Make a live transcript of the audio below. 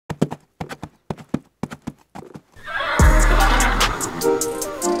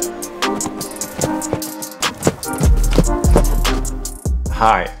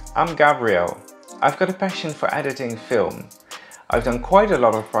Hi, I'm Gabriel. I've got a passion for editing film. I've done quite a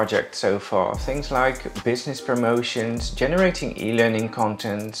lot of projects so far, things like business promotions, generating e-learning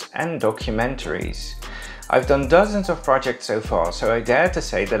content and documentaries. I've done dozens of projects so far, so I dare to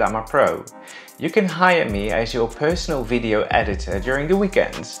say that I'm a pro. You can hire me as your personal video editor during the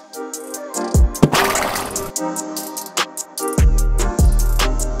weekends.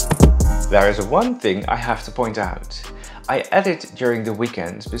 There is one thing I have to point out. I edit during the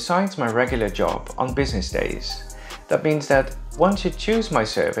weekends besides my regular job on business days. That means that once you choose my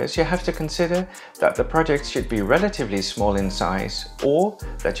service, you have to consider that the project should be relatively small in size or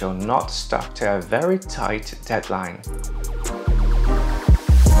that you're not stuck to a very tight deadline.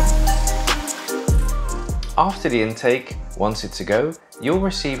 After the intake, once it's a go, you'll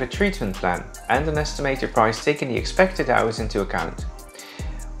receive a treatment plan and an estimated price taking the expected hours into account.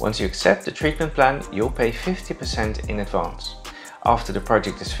 Once you accept the treatment plan, you'll pay 50% in advance. After the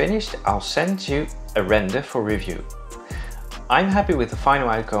project is finished, I'll send you a render for review. I'm happy with the final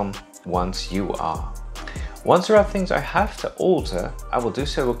outcome once you are. Once there are things I have to alter, I will do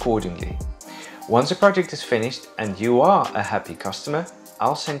so accordingly. Once the project is finished and you are a happy customer,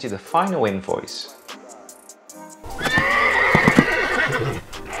 I'll send you the final invoice.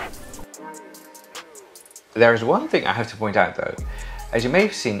 There is one thing I have to point out though. As you may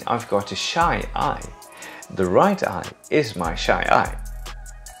have seen, I've got a shy eye. The right eye is my shy eye.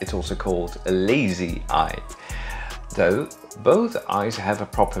 It's also called a lazy eye. Though both eyes have a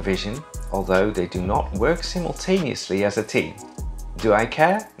proper vision, although they do not work simultaneously as a team. Do I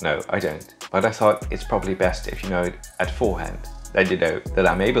care? No, I don't. But I thought it's probably best if you know it at forehand. Then you know that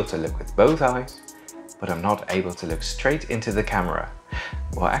I'm able to look with both eyes, but I'm not able to look straight into the camera.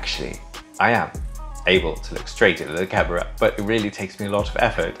 Well, actually, I am able to look straight into the camera, but it really takes me a lot of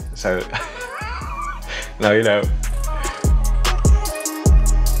effort, so now you know.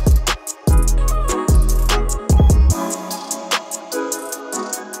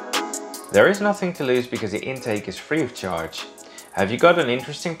 There is nothing to lose because the intake is free of charge. Have you got an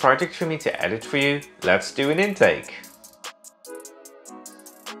interesting project for me to edit for you? Let's do an intake.